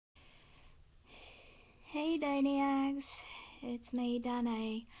Hey Daniacs, it's me,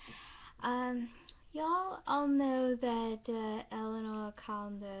 Danae. Um, y'all all know that Eleanor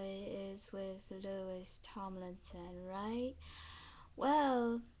Conde is with Louis Tomlinson, right?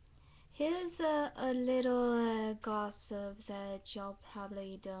 Well, here's a little gossip that y'all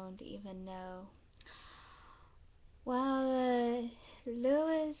probably don't even know. Well,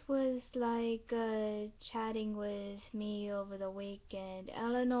 Louis was chatting with me over the weekend.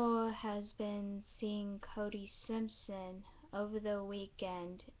 Eleanor has been seeing Cody Simpson over the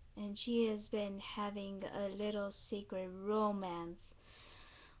weekend, and she has been having a little secret romance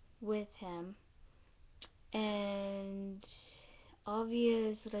with him. And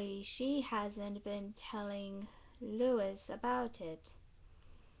obviously, she hasn't been telling Louis about it.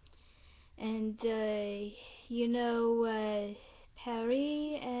 And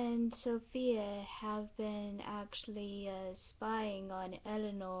Perry and Sophia have been actually spying on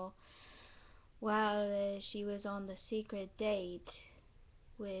Eleanor while she was on the secret date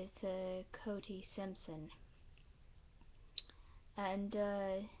with Cody Simpson. And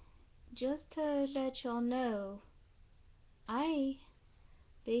just to let y'all know, I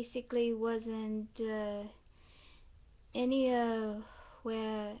basically wasn't anywhere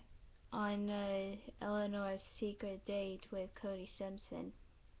on Eleanor's secret date with Cody Simpson,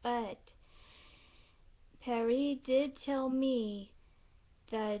 but Perry did tell me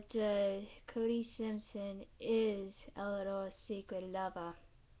that Cody Simpson is Eleanor's secret lover.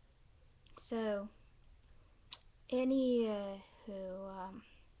 So, any who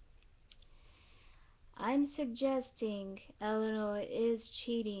I'm suggesting Eleanor is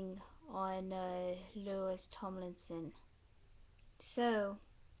cheating on Louis Tomlinson. So,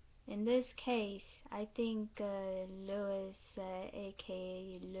 in this case, I think Louis,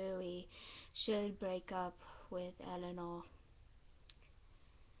 aka Louis, should break up with Eleanor.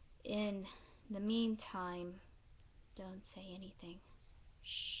 In the meantime, don't say anything.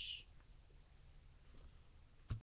 Shh.